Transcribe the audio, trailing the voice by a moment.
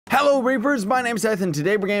Hello Reapers, my name's Seth and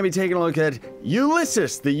today we're going to be taking a look at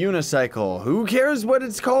Ulysses the Unicycle. Who cares what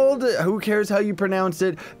it's called? Who cares how you pronounce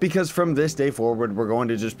it? Because from this day forward we're going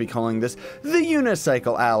to just be calling this the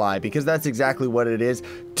Unicycle Ally because that's exactly what it is.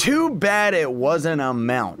 Too bad it wasn't a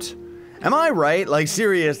mount. Am I right? Like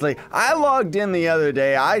seriously, I logged in the other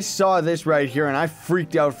day, I saw this right here and I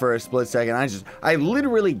freaked out for a split second. I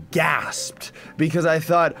literally gasped because I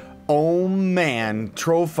thought, oh man,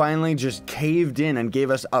 Trove finally just caved in and gave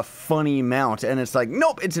us a funny mount, and it's like,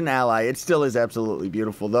 nope, it's an ally. It still is absolutely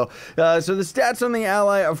beautiful though. So the stats on the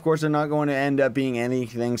ally, of course, are not going to end up being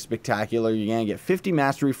anything spectacular. You're going to get 50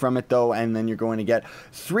 mastery from it though, and then you're going to get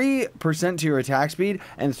 3% to your attack speed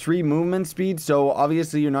and 3 movement speed. So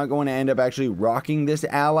obviously you're not going to end up actually rocking this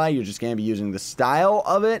ally. You're just going to be using the style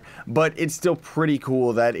of it, but it's still pretty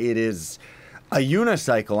cool that it is a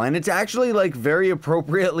unicycle, and it's actually like very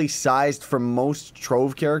appropriately sized for most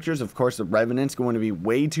Trove characters. Of course, the Revenant's going to be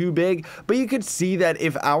way too big, but you could see that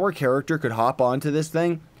if our character could hop onto this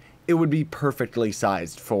thing, it would be perfectly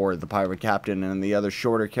sized for the Pirate Captain and the other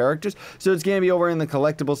shorter characters. So it's going to be over in the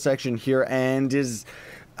collectible section here and is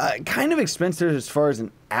kind of expensive as far as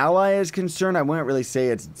an ally is concerned. I wouldn't really say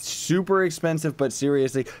it's super expensive, but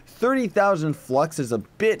seriously, 30,000 flux is a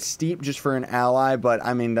bit steep just for an ally, but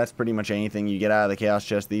I mean, that's pretty much anything you get out of the Chaos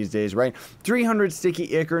Chest these days, right? 300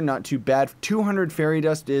 sticky ichor, not too bad. 200 fairy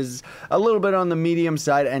dust is a little bit on the medium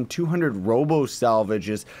side, and 200 robo salvage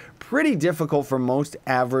is pretty difficult for most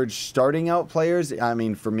average starting out players. I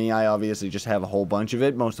mean, for me, I obviously just have a whole bunch of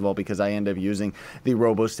it, most of all because I end up using the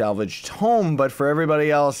robo salvage tome, but for everybody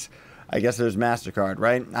else, I guess there's MasterCard,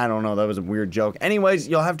 right? I don't know, that was a weird joke. Anyways,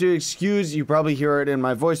 you'll have to excuse, you probably hear it in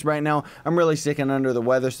my voice right now. I'm really sick and under the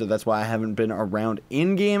weather, so that's why I haven't been around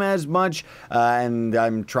in-game as much, and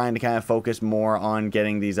I'm trying to kind of focus more on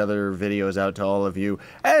getting these other videos out to all of you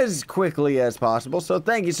as quickly as possible. So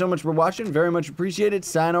thank you so much for watching, very much appreciated.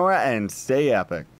 Sayonara, and stay epic.